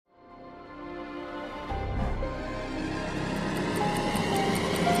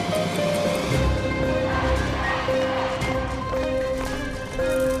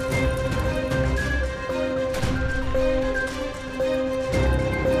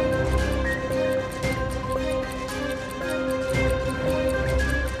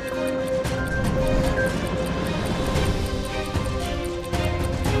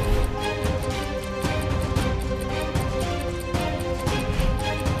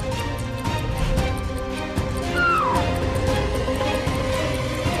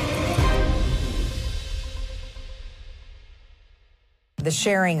the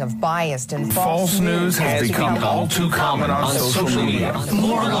sharing of biased and false news has become all too common on social media.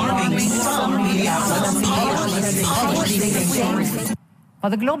 More alarming, some media For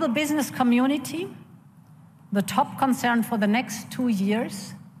the global business community, the top concern for the next 2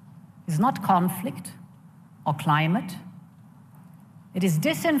 years is not conflict or climate. It is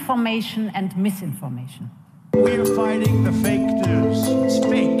disinformation and misinformation. We are fighting the fake news. It's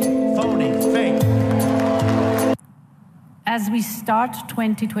fake, phony, fake. As we start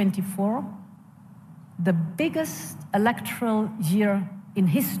 2024, the biggest electoral year in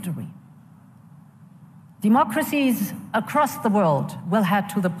history, democracies across the world will head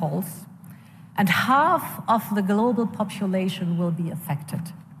to the polls, and half of the global population will be affected.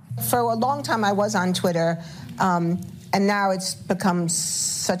 For a long time, I was on Twitter, and now it's become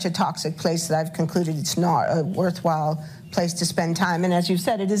such a toxic place that I've concluded it's not a worthwhile place to spend time. And as you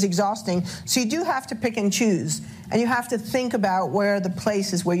said, it is exhausting. So you do have to pick and choose, and you have to think about where are the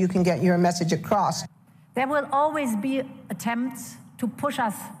places where you can get your message across. There will always be attempts to push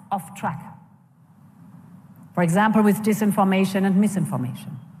us off track. For example, with disinformation and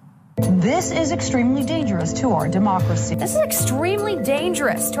misinformation. This is extremely dangerous to our democracy. This is extremely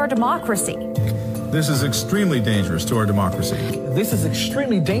dangerous to our democracy. This is extremely dangerous to our democracy. This is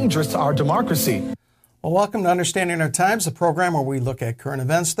extremely dangerous to our democracy. Well, welcome to Understanding Our Times, the program where we look at current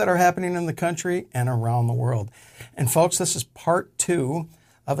events that are happening in the country and around the world. And folks, this is part 2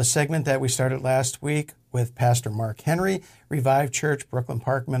 of a segment that we started last week with Pastor Mark Henry, Revive Church, Brooklyn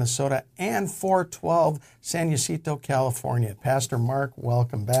Park, Minnesota, and 412 San Jacinto, California. Pastor Mark,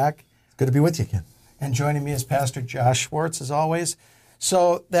 welcome back. Good to be with you, Ken. And joining me is Pastor Josh Schwartz, as always.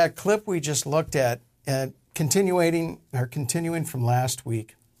 So that clip we just looked at, continuing from last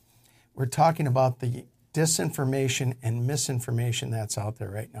week, we're talking about the disinformation and misinformation that's out there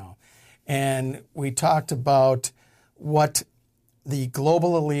right now. And we talked about what the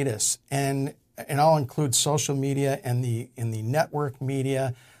global elitists, and I'll include social media and the network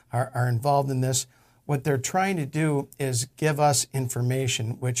media are involved in this. What they're trying to do is give us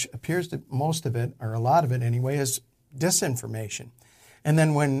information, which appears to most of it, or a lot of it anyway, is disinformation. And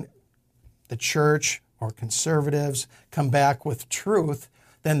then when the church or conservatives come back with truth,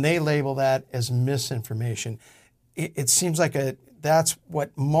 then they label that as misinformation. It seems like that's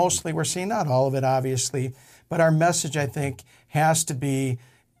what mostly we're seeing, not all of it, obviously, but our message, I think, has to be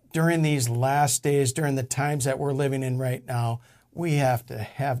during these last days, during the times that we're living in right now, we have to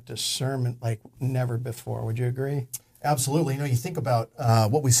have discernment like never before. Would you agree? Absolutely. You think about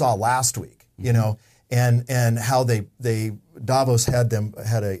what we saw last week, and how they Davos had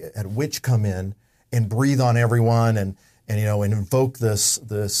a witch come in and breathe on everyone and invoke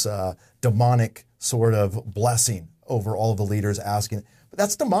this demonic sort of blessing over all of the leaders, asking. But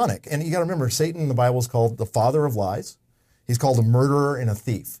that's demonic, and you got to remember, Satan in the Bible is called the father of lies. He's called a murderer and a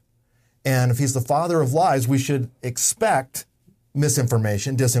thief, and if he's the father of lies, we should expect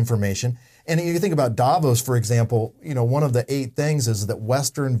misinformation, disinformation. And you think about Davos, for example. One of the 8 things is that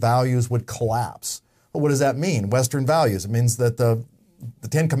Western values would collapse. Well, what does that mean? Western values. It means that the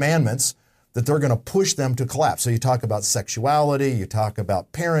 10 Commandments, that they're going to push them to collapse. So you talk about sexuality, you talk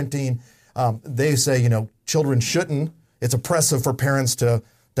about parenting. They say, children shouldn't. It's oppressive for parents to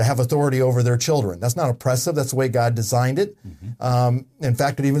have authority over their children. That's not oppressive. That's the way God designed it. Mm-hmm. In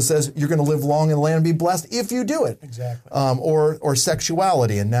fact, it even says you're going to live long in the land and be blessed if you do it. Exactly. Or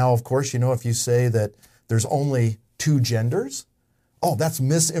sexuality. And now, of course, if you say that there's only 2 genders, oh, that's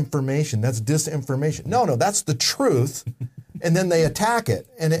misinformation. That's disinformation. No, that's the truth. And then they attack it.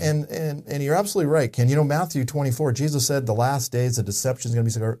 And you're absolutely right, Ken. Matthew 24, Jesus said the last days the deception is going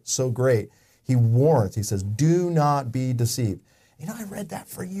to be so great. He warns. He says, do not be deceived. I read that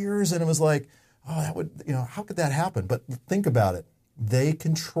for years, and it was like, oh, that would, how could that happen? But think about it. They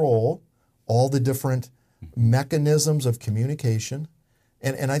control all the different mechanisms of communication.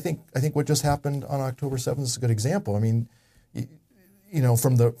 And I think what just happened on October 7th is a good example. I mean,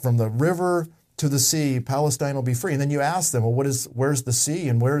 from the river to the sea, Palestine will be free. And then you ask them, well, where's the sea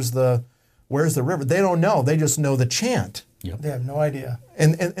and where's the river? They don't know. They just know the chant. Yep. They have no idea.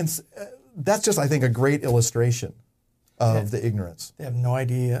 And that's just, I think, a great illustration of the ignorance. They have no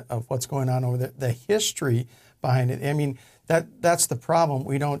idea of what's going on over there, the history behind it. I mean, that's the problem.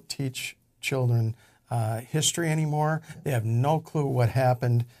 We don't teach children history anymore. They have no clue what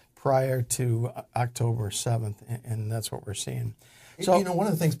happened prior to October 7th, and that's what we're seeing. So, one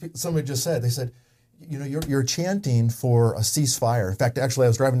of the things somebody just said, they said, you're chanting for a ceasefire. In fact, actually, I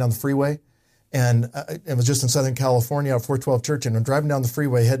was driving down the freeway, and it was just in Southern California at 412 Church, and I'm driving down the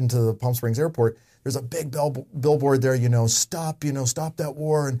freeway heading to the Palm Springs Airport. There's a big billboard there, stop that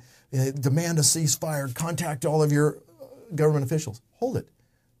war and demand a ceasefire, contact all of your government officials. hold it.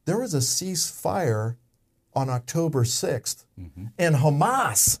 There was a ceasefire on October 6th, and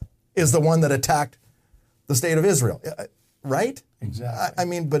Hamas is the one that attacked the state of Israel, right? Exactly. I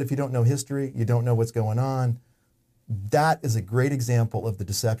mean, but if you don't know history, you don't know what's going on. That is a great example of the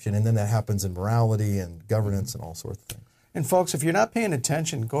deception, and then that happens in morality and governance and all sorts of things. And folks, if you're not paying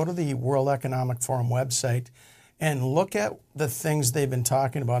attention, go to the World Economic Forum website and look at the things they've been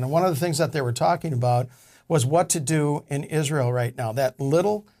talking about. And one of the things that they were talking about was what to do in Israel right now. That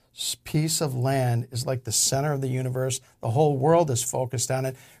little piece of land is like the center of the universe. The whole world is focused on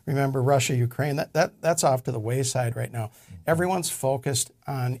it. Remember Russia, Ukraine, that's off to the wayside right now. Everyone's focused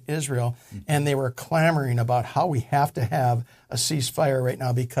on Israel, and they were clamoring about how we have to have a ceasefire right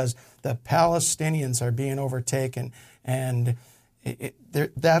now because the Palestinians are being overtaken. And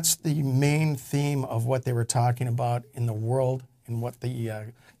that's the main theme of what they were talking about in the world and what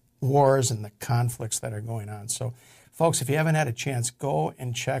the wars and the conflicts that are going on. So, folks, if you haven't had a chance, go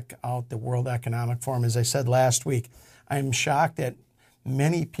and check out the World Economic Forum. As I said last week, I'm shocked that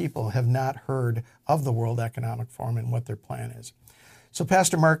many people have not heard of the World Economic Forum and what their plan is. So,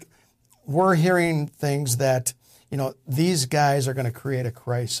 Pastor Mark, we're hearing things that, these guys are going to create a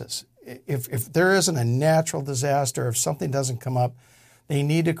crisis. If there isn't a natural disaster, if something doesn't come up, they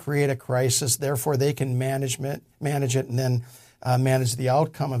need to create a crisis. Therefore, they can manage it and then manage the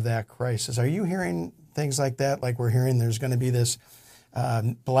outcome of that crisis. Are you hearing things like that? Like we're hearing there's going to be this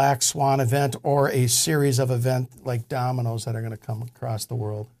black swan event or a series of events like dominoes that are going to come across the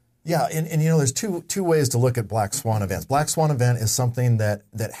world? Yeah, and there's two ways to look at black swan events. Black swan event is something that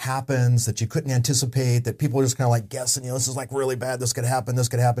happens that you couldn't anticipate, that people are just kind of like guessing, this is like really bad, this could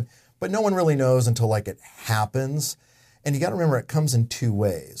happen. But no one really knows until like it happens. And you got to remember it comes in two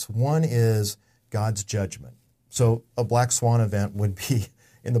ways. One is God's judgment. So a black swan event would be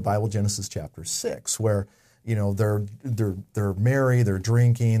in the Bible, Genesis chapter 6, where they're merry, they're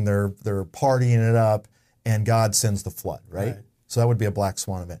drinking, they're partying it up, and God sends the flood, right? So that would be a black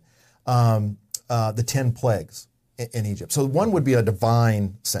swan event. The 10 plagues in Egypt. So one would be a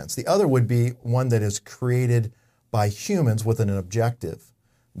divine sense. The other would be one that is created by humans with an objective,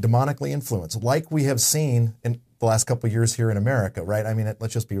 demonically influenced, like we have seen in the last couple of years here in America, right? I mean,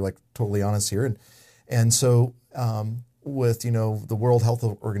 let's just be like totally honest here. And so with, the World Health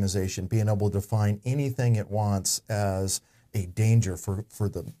Organization being able to define anything it wants as a danger for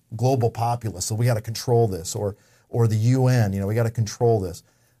the global populace, so we got to control this, or the UN, we got to control this.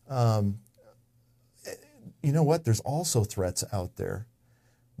 You know what? There's also threats out there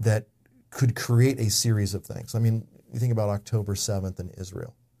that could create a series of things. I mean, you think about October 7th in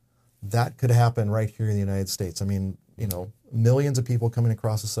Israel. That could happen right here in the United States. I mean, millions of people coming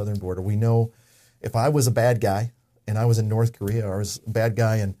across the southern border. We know if I was a bad guy and I was in North Korea or I was a bad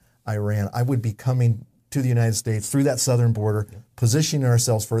guy in Iran, I would be coming to the United States through that southern border, positioning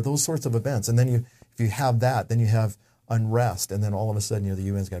ourselves for those sorts of events. And then if you have that, then you have unrest, and then all of a sudden, the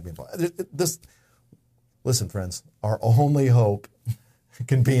UN's got to be involved. Listen, friends, our only hope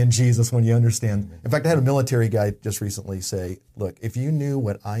can be in Jesus when you understand. In fact, I had a military guy just recently say, look, if you knew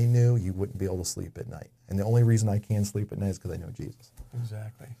what I knew, you wouldn't be able to sleep at night. And the only reason I can sleep at night is because I know Jesus.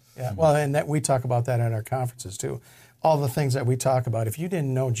 Exactly. Yeah. Well, and that we talk about that at our conferences too. All the things that we talk about, if you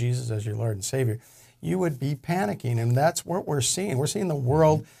didn't know Jesus as your Lord and Savior, you would be panicking. And that's what we're seeing. We're seeing the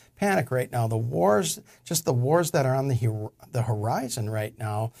world panic right now. The wars, just the wars that are on the horizon right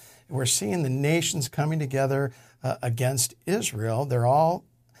now, we're seeing the nations coming together against Israel. They're all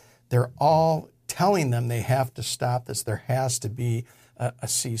telling them they have to stop this. There has to be a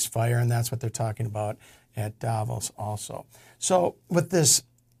ceasefire, and that's what they're talking about at Davos also. So with this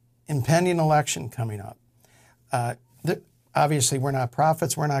impending election coming up, obviously we're not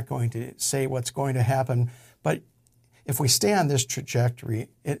prophets. We're not going to say what's going to happen, but if we stay on this trajectory,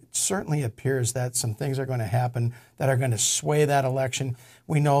 it certainly appears that some things are going to happen that are going to sway that election.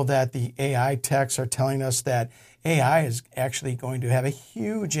 We know that the AI techs are telling us that AI is actually going to have a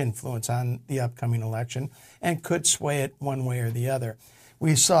huge influence on the upcoming election and could sway it one way or the other.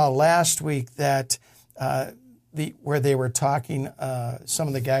 We saw last week that where they were talking, some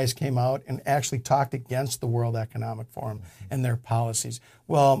of the guys came out and actually talked against the World Economic Forum and their policies.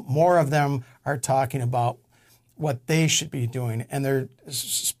 Well, more of them are talking about what they should be doing, and they're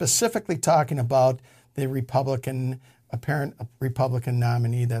specifically talking about the apparent Republican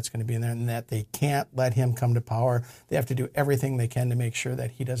nominee that's going to be in there, and that they can't let him come to power. They have to do everything they can to make sure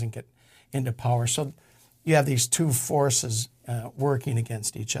that he doesn't get into power. So you have these two forces working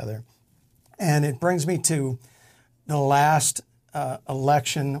against each other. And it brings me to the last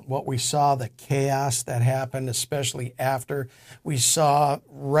election, what we saw, the chaos that happened, especially after we saw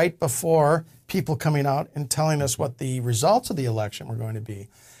right before people coming out and telling us what the results of the election were going to be.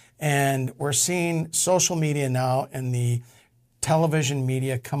 And we're seeing social media now and the television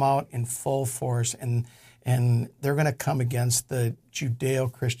media come out in full force, and they're going to come against the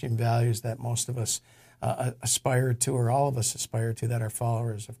Judeo-Christian values that most of us aspire to, or all of us aspire to, that are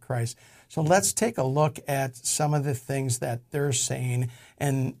followers of Christ. So let's take a look at some of the things that they're saying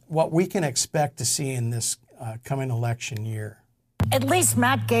and what we can expect to see in this coming election year. At least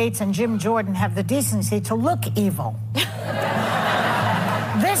Matt Gaetz and Jim Jordan have the decency to look evil.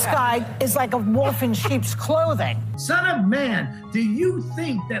 This guy is like a wolf in sheep's clothing. Son of man, do you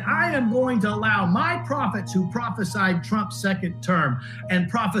think that I am going to allow my prophets who prophesied Trump's second term and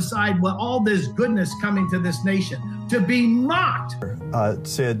prophesied what all this goodness coming to this nation to be mocked?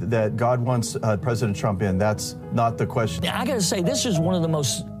 Said that God wants President Trump in. That's not the question. I got to say, this is one of the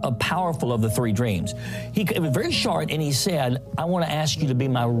most powerful of the three dreams. He was very short, and he said, I want to ask you to be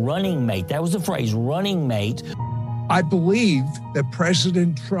my running mate. That was the phrase, running mate. I believe that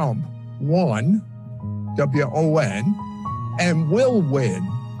President Trump won, W-O-N, and will win,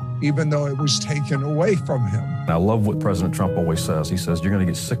 even though it was taken away from him. I love what President Trump always says. He says, you're going to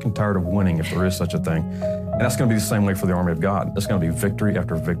get sick and tired of winning if there is such a thing. And that's going to be the same way for the army of God. It's going to be victory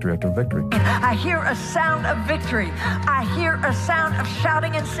after victory after victory. I hear a sound of victory. I hear a sound of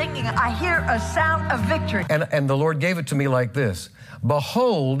shouting and singing. I hear a sound of victory. And the Lord gave it to me like this.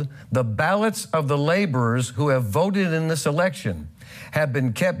 Behold, the ballots of the laborers who have voted in this election have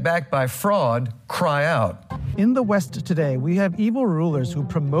been kept back by fraud, cry out. In the West today, we have evil rulers who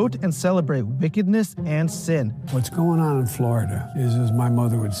promote and celebrate wickedness and sin. What's going on in Florida is, as my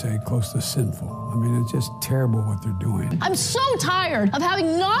mother would say, close to sinful. I mean, it's just terrible what they're doing. I'm so tired of having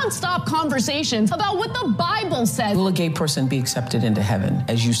nonstop conversations about what the Bible says. Will a gay person be accepted into heaven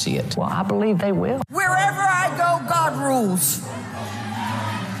as you see it? Well, I believe they will. Wherever I go, God rules.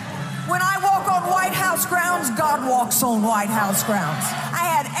 When I walk on White House grounds, God walks on White House grounds. I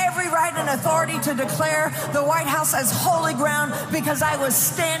had every right and authority to declare the White House as holy ground because I was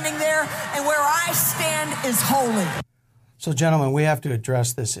standing there, and where I stand is holy. So, gentlemen, we have to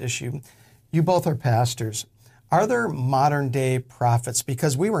address this issue. You both are pastors. Are there modern day prophets?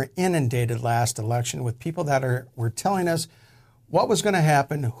 Because we were inundated last election with people that were telling us what was going to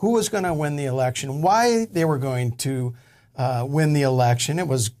happen, who was going to win the election, why they were going to win the election. It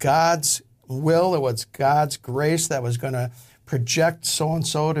was God's will. It was God's grace that was going to project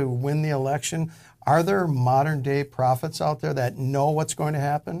so-and-so to win the election. Are there modern day prophets out there that know what's going to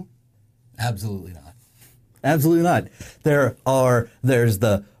happen? Absolutely not. Absolutely not. There's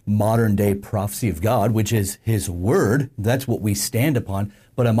the modern day prophecy of God, which is his word. That's what we stand upon.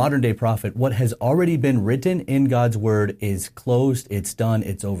 But a modern day prophet, what has already been written in God's word is closed. It's done.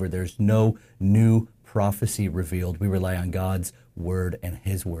 It's over. There's no new prophecy revealed. We rely on God's word and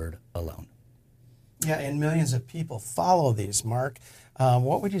his word alone. Yeah, and millions of people follow these, Mark.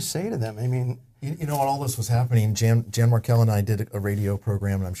 What would you say to them? I mean, you know, when all this was happening, Jan Markell and I did a radio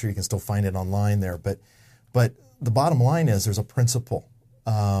program, and I'm sure you can still find it online there. But the bottom line is there's a principle.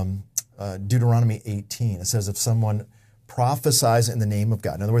 Deuteronomy 18, it says if someone prophesies in the name of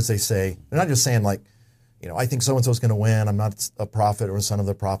God, in other words, they're not just saying like, you know, I think so-and-so is going to win. I'm not a prophet or a son of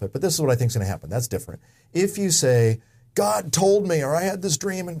the prophet, but this is what I think is going to happen. That's different. If you say, God told me, or I had this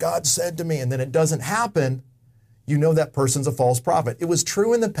dream and God said to me, and then it doesn't happen, you know that person's a false prophet. It was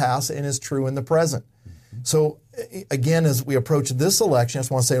true in the past and is true in the present. Mm-hmm. So again, as we approach this election, I just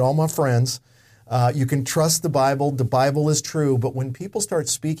want to say to all my friends, you can trust the Bible. The Bible is true. But when people start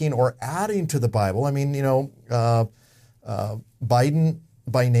speaking or adding to the Bible, I mean, you know, Biden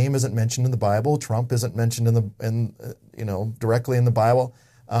by name isn't mentioned in the Bible. Trump isn't mentioned directly in the Bible.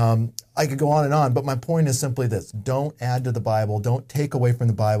 I could go on, but my point is simply this. Don't add to the Bible. Don't take away from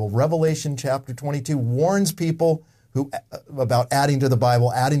the Bible. Revelation chapter 22 warns people about adding to the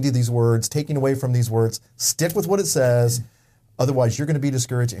Bible, adding to these words, taking away from these words. Stick with what it says. Otherwise, you're going to be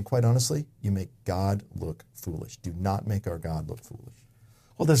discouraged. And quite honestly, you make God look foolish. Do not make our God look foolish.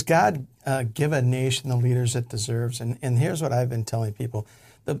 Well, does God give a nation the leaders it deserves? And here's what I've been telling people.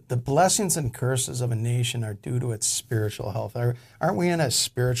 The blessings and curses of a nation are due to its spiritual health. Aren't we in a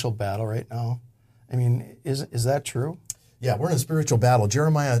spiritual battle right now? I mean, is that true? Yeah, we're in a spiritual battle.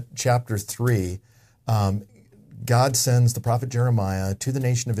 Jeremiah chapter 3, God sends the prophet Jeremiah to the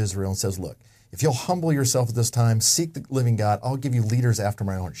nation of Israel and says, look, if you'll humble yourself at this time, seek the living God, I'll give you leaders after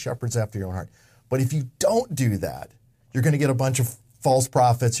my own heart, shepherds after your own heart. But if you don't do that, you're going to get a bunch of false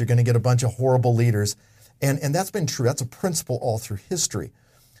prophets. You're going to get a bunch of horrible leaders. And that's been true. That's a principle all through history.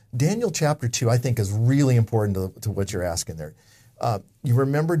 Daniel chapter 2, I think, is really important to what you're asking there. You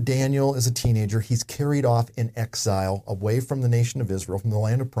remember Daniel as a teenager. He's carried off in exile away from the nation of Israel, from the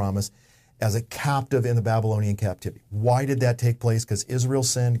land of promise, as a captive in the Babylonian captivity. Why did that take place? Because Israel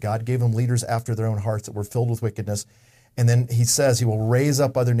sinned. God gave them leaders after their own hearts that were filled with wickedness. And then he says he will raise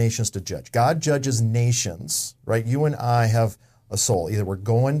up other nations to judge. God judges nations, right? You and I have a soul. Either we're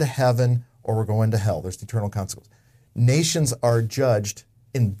going to heaven or we're going to hell. There's the eternal consequence. Nations are judged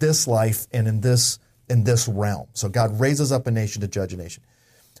in this life and in this realm. So God raises up a nation to judge a nation.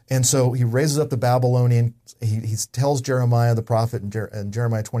 And so he raises up the Babylonian. He tells Jeremiah the prophet in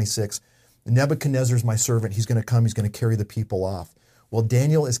Jeremiah 26, Nebuchadnezzar is my servant. He's going to come. He's going to carry the people off. Well,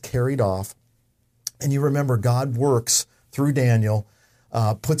 Daniel is carried off. And you remember God works through Daniel,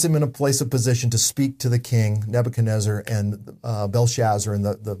 puts him in a place of position to speak to the king, Nebuchadnezzar, and Belshazzar, and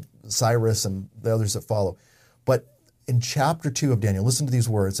the Cyrus, and the others that follow. But in chapter 2 of Daniel, listen to these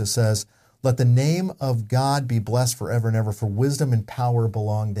words. It says, let the name of God be blessed forever and ever, for wisdom and power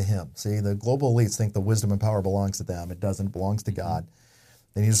belong to him. See, the global elites think the wisdom and power belongs to them. It doesn't. It belongs to God.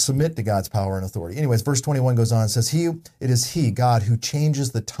 They need to submit to God's power and authority. Anyways, verse 21 goes on and says, it is he, God, who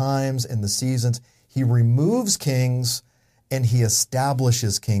changes the times and the seasons. He removes kings and he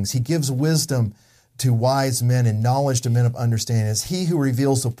establishes kings. He gives wisdom to wise men and knowledge to men of understanding. It's he who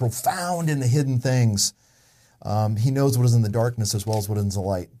reveals the profound and the hidden things. He knows what is in the darkness as well as what is in the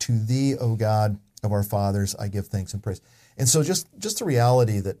light. To thee, O God of our fathers, I give thanks and praise. And so just the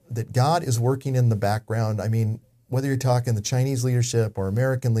reality that God is working in the background. I mean, whether you're talking the Chinese leadership or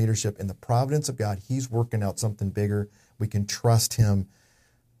American leadership, in the providence of God, he's working out something bigger. We can trust him.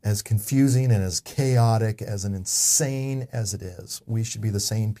 As confusing and as chaotic, as an insane as it is, we should be the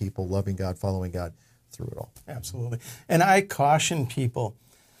sane people, loving God, following God through it all. Absolutely. And I caution people,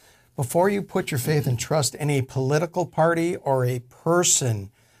 before you put your faith and trust in a political party or a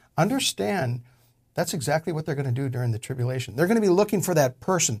person, understand that's exactly what they're going to do during the tribulation. They're going to be looking for that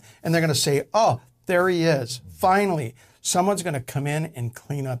person, and they're going to say, oh, there he is. Finally, someone's going to come in and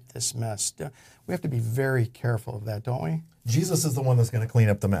clean up this mess. We have to be very careful of that, don't we? Jesus is the one that's going to clean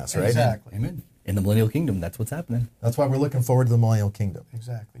up the mess, right? Exactly. Amen. In the millennial kingdom, that's what's happening. That's why we're looking forward to the millennial kingdom.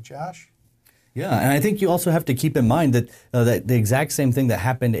 Exactly. Josh? Yeah, and I think you also have to keep in mind that that the exact same thing that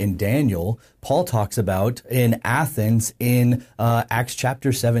happened in Daniel, Paul talks about in Athens in Acts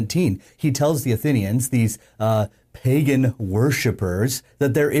chapter 17. He tells the Athenians, these pagan worshipers,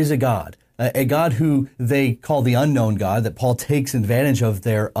 that there is a God. A God who they call the unknown God, that Paul takes advantage of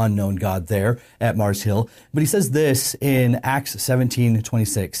their unknown God there at Mars Hill. But he says this in Acts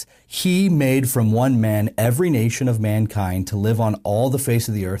 17:26. He made from one man every nation of mankind to live on all the face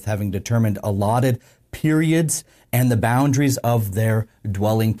of the earth, having determined allotted periods and the boundaries of their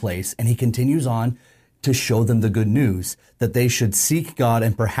dwelling place. And he continues on to show them the good news, that they should seek God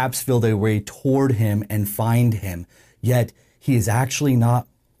and perhaps feel their way toward him and find him. Yet he is actually not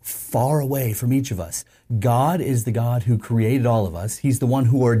far away from each of us. God is the God who created all of us. He's the one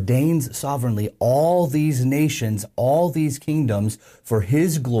who ordains sovereignly all these nations, all these kingdoms for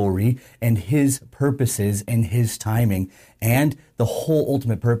his glory and his purposes and his timing. And the whole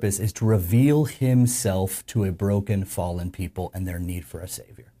ultimate purpose is to reveal himself to a broken, fallen people and their need for a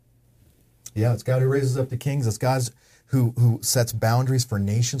Savior. Yeah, it's God who raises up the kings. It's God who sets boundaries for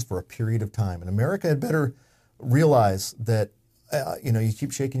nations for a period of time. And America had better realize that you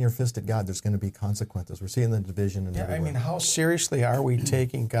keep shaking your fist at God, there's going to be consequences. We're seeing the division and everywhere. I mean, how seriously are we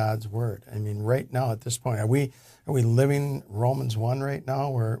taking God's word? I mean, right now at this point, are we living Romans 1 right now,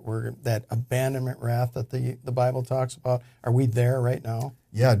 where that abandonment wrath that the Bible talks about? Are we there right now?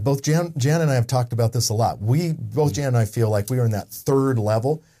 Yeah, both Jan and I have talked about this a lot. Both Jan and I feel like we are in that third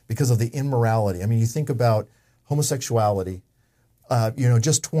level because of the immorality. I mean, you think about homosexuality.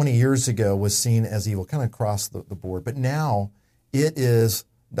 Just 20 years ago was seen as evil, kind of across the board. But now it is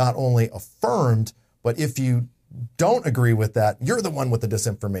not only affirmed, but if you don't agree with that, you're the one with the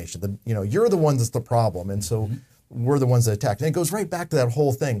disinformation. You're the one that's the problem. And so we're the ones that attack. And it goes right back to that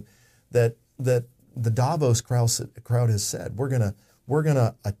whole thing that the Davos crowd has said. We're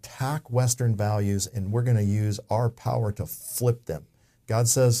gonna attack Western values, and we're gonna use our power to flip them. God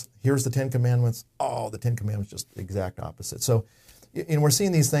says, here's the 10 Commandments. Oh, the 10 Commandments, just the exact opposite. So we're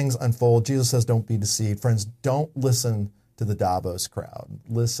seeing these things unfold. Jesus says, don't be deceived. Friends, don't listen to the Davos crowd.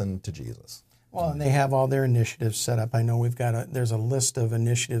 Listen to Jesus. Well, and they have all their initiatives set up. I know there's a list of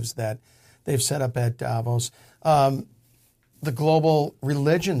initiatives that they've set up at Davos. The global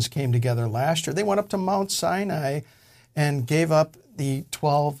religions came together last year. They went up to Mount Sinai and gave up the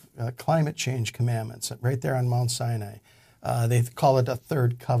 12 climate change commandments right there on Mount Sinai. They call it a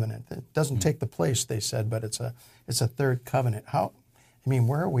third covenant. It doesn't take the place, they said, but it's a third covenant.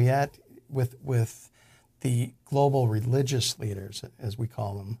 Where are we at with the global religious leaders, as we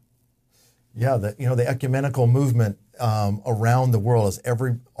call them. Yeah, the ecumenical movement around the world is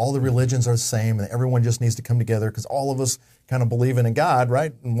all the religions are the same, and everyone just needs to come together because all of us kind of believe in a God,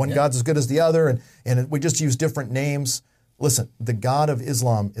 right? And one God's as good as the other, and we just use different names. Listen, the God of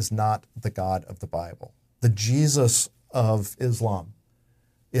Islam is not the God of the Bible. The Jesus of Islam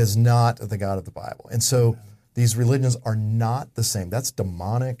is not the God of the Bible. And so these religions are not the same. That's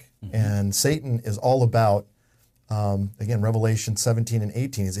demonic, and Satan is all about, again, Revelation 17 and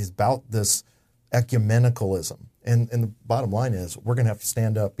 18 is about this ecumenicalism. And the bottom line is we're going to have to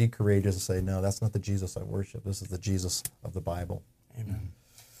stand up, be courageous, and say, no, that's not the Jesus I worship. This is the Jesus of the Bible. Amen.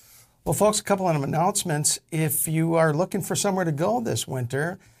 Well, folks, a couple of announcements. If you are looking for somewhere to go this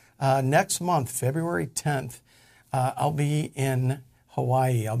winter, next month, February 10th, I'll be in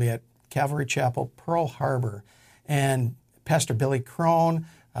Hawaii. I'll be at Calvary Chapel, Pearl Harbor. And Pastor Billy Crone,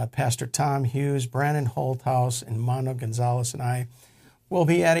 Pastor Tom Hughes, Brandon Holthouse, and Mano Gonzalez and I will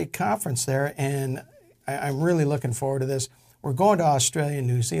be at a conference there, and I'm really looking forward to this. We're going to Australia and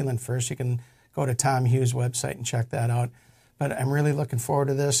New Zealand first. You can go to Tom Hughes' website and check that out. But I'm really looking forward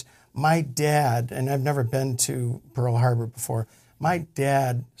to this. My dad, and I've never been to Pearl Harbor before, my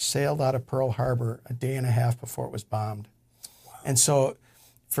dad sailed out of Pearl Harbor a day and a half before it was bombed. Wow. And so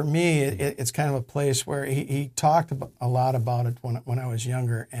for me, it's kind of a place where he talked a lot about it when I was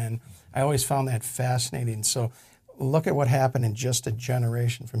younger, and I always found that fascinating. So look at what happened in just a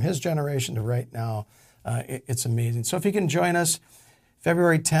generation. From his generation to right now, it's amazing. So if you can join us,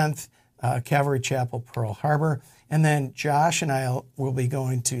 February 10th, Calvary Chapel, Pearl Harbor. And then Josh and I will be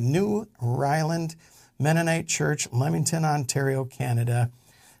going to New Ryland Mennonite Church, Leamington, Ontario, Canada,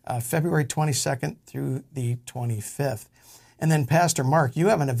 February 22nd through the 25th. And then Pastor Mark, you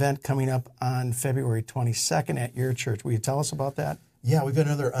have an event coming up on February 22nd at your church. Will you tell us about that? Yeah, we've got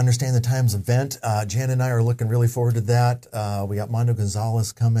another Understand the Times event. Jan and I are looking really forward to that. We got Mano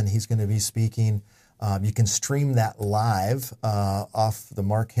Gonzalez coming. He's going to be speaking. You can stream that live off the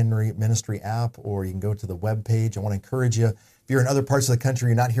Mark Henry Ministry app, or you can go to the webpage. I want to encourage you, if you're in other parts of the country,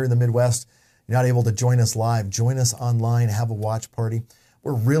 you're not here in the Midwest, you're not able to join us live, join us online, have a watch party.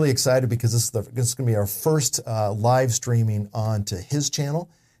 We're really excited because this is going to be our first live streaming onto his channel,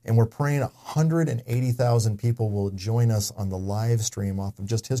 and we're praying 180,000 people will join us on the live stream off of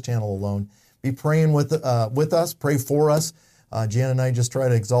just his channel alone. Be praying with us, pray for us. Jan and I just try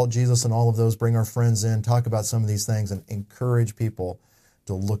to exalt Jesus in all of those, bring our friends in, talk about some of these things, and encourage people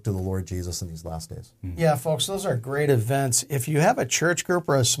to look to the Lord Jesus in these last days. Yeah, folks, those are great events. If you have a church group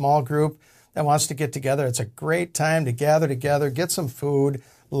or a small group that wants to get together, it's a great time to gather together, get some food,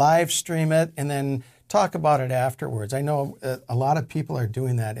 live stream it, and then talk about it afterwards. I know a lot of people are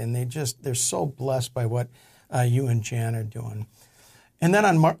doing that, and they're so blessed by what you and Jan are doing. And then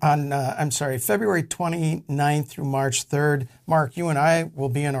on February 29th through March 3rd, Mark, you and I will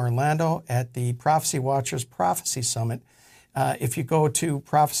be in Orlando at the Prophecy Watchers Prophecy Summit. If you go to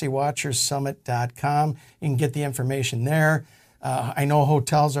prophecywatcherssummit.com, you can get the information there. I know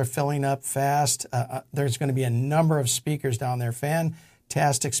hotels are filling up fast. There's going to be a number of speakers down there,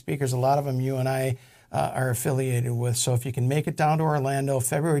 fantastic speakers. A lot of them you and I are affiliated with. So if you can make it down to Orlando,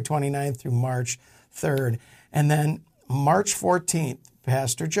 February 29th through March 3rd. And then March 14th,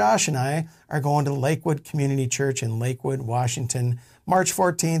 Pastor Josh and I are going to Lakewood Community Church in Lakewood, Washington, March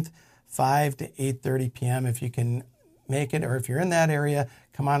 14th, 5 to 8:30 p.m. If you can make it, or if you're in that area,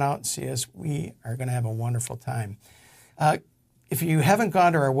 come on out and see us. We are going to have a wonderful time. If you haven't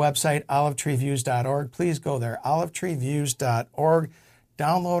gone to our website, olivetreeviews.org, please go there, olivetreeviews.org.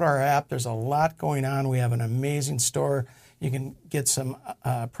 Download our app. There's a lot going on. We have an amazing store. You can get some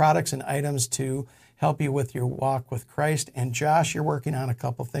products and items to help you with your walk with Christ. And Josh, you're working on a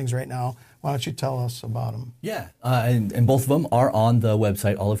couple things right now. Why don't you tell us about them? Yeah, and both of them are on the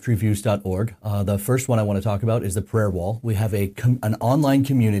website, olivetreeviews.org. The first one I want to talk about is the prayer wall. We have an online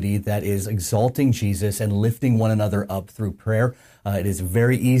community that is exalting Jesus and lifting one another up through prayer. It is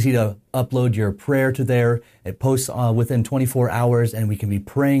very easy to upload your prayer to there. It posts within 24 hours, and we can be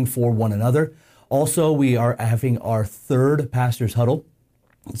praying for one another. Also, we are having our third Pastor's Huddle.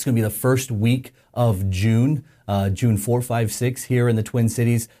 It's going to be the first week of June, June 4, 5, 6 here in the Twin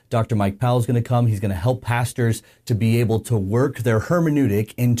Cities. Dr. Mike Powell is going to come. He's going to help pastors to be able to work their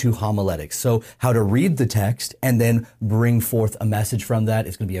hermeneutic into homiletics. So how to read the text and then bring forth a message from that.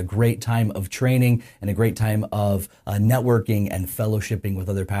 It's going to be a great time of training and a great time of networking and fellowshipping with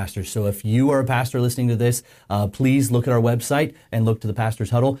other pastors. So if you are a pastor listening to this, please look at our website and look to the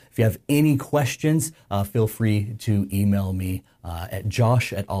Pastor's Huddle. If you have any questions, feel free to email me at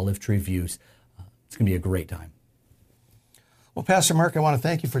josh@olivetreeviews. It's going to be a great time. Well, Pastor Mark, I want to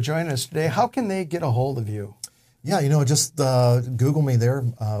thank you for joining us today. How can they get a hold of you? Yeah, just Google me there,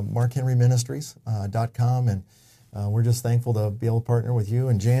 markhenryministries.com, and we're just thankful to be able to partner with you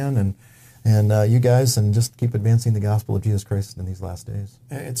and Jan and you guys, and just keep advancing the gospel of Jesus Christ in these last days.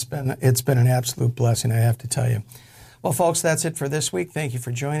 It's been an absolute blessing, I have to tell you. Well, folks, that's it for this week. Thank you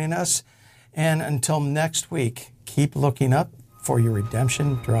for joining us. And until next week, keep looking up, for your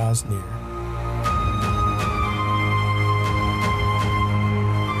redemption draws near.